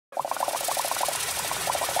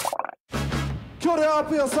Kia ora up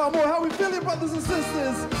here, Samoa. How we feeling, brothers and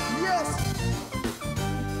sisters? Yes!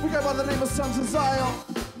 We go by the name of Sons of Zion.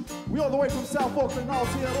 We all the way from South Auckland,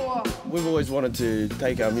 Aotearoa. We've always wanted to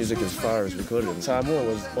take our music as far as we could, and Samoa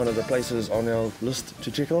was one of the places on our list to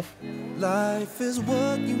check off. Life is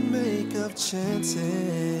what you make of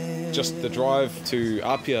chances. Just the drive to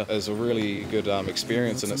Apia is a really good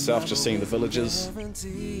experience in itself, just seeing the villages.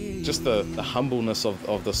 Just the humbleness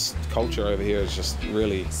of this culture over here is just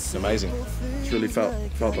really amazing. It's really felt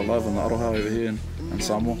the love and the aroha over here in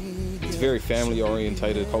Samoa. It's very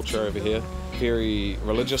family-orientated culture over here. Very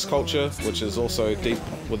religious culture, which is also deep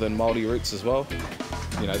within Māori roots as well.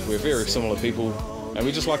 You know, we're very similar people, and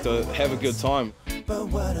we just like to have a good time. But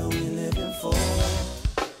what are we living for?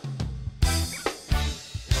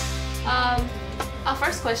 Our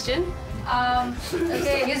first question.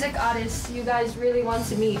 Okay, music artists you guys really want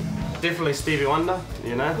to meet. Definitely Stevie Wonder,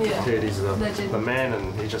 you know? Yeah. Dude, he's the man,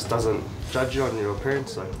 and he just doesn't judge you on your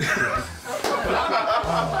appearance, so...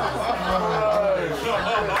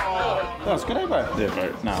 That was good, eh, bro? Yeah,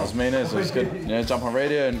 bro. Nah, it was mean as. It was good. You know, jump on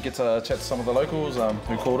radio and get to chat to some of the locals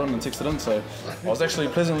who called in and texted in. So I was actually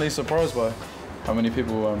pleasantly surprised by how many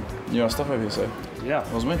people knew our stuff over here. So yeah,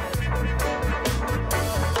 it was me.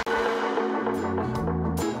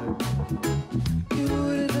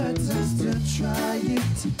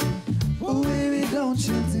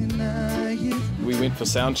 We went for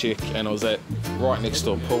sound check, and it was right next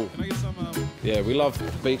to a pool. Yeah, we love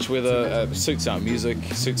beach weather. It suits our music,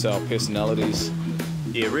 suits our personalities.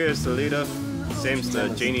 Yeah, Rio's the leader. Sam's the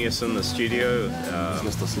genius in the studio.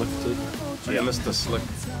 Mr. Slick too. Yeah, Mr. Slick.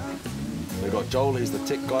 We've got Joel, he's the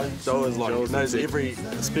tech guy. Joel is like, Joel's knows every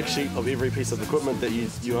spec sheet of every piece of equipment that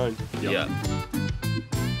you own. Yeah.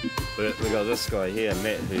 We got this guy here,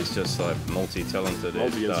 Matt, who's just like multi-talented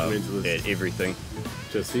at everything.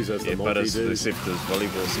 Just he's just yeah, but except his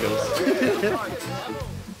volleyball skills.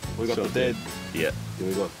 We got the dad. Yeah. Then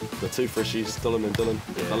we got the two freshies, Dylan and Dylan.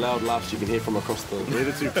 Yeah. The loud laughs you can hear from across the... We're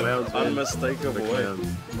the two clowns, unmistakable clowns.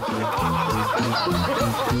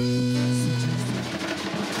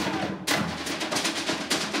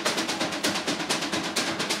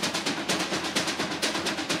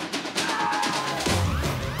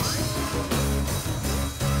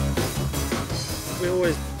 We're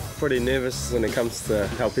always pretty nervous when it comes to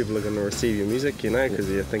how people are going to receive your music, you know, because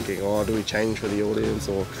you're thinking, oh, do we change for the audience,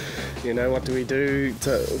 or, you know, what do we do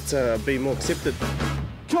to be more accepted?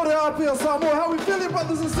 Kia ora up here, Samoa. How we feeling,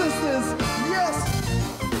 brothers and sisters? Yes!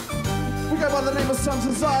 We go by the name of Sons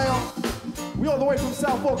of Zion. We all the way from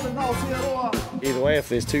South Auckland, Aotearoa. Either way, if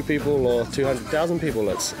there's 2 people or 200,000 people,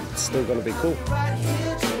 it's still going to be cool.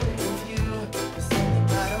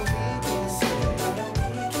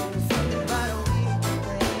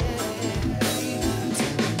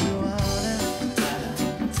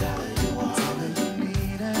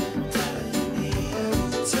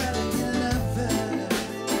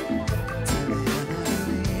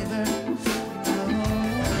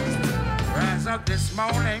 Up this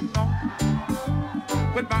morning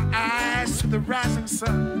with my eyes to the rising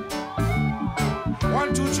sun.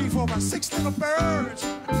 1, 2, 3, 4, 5, 6 little birds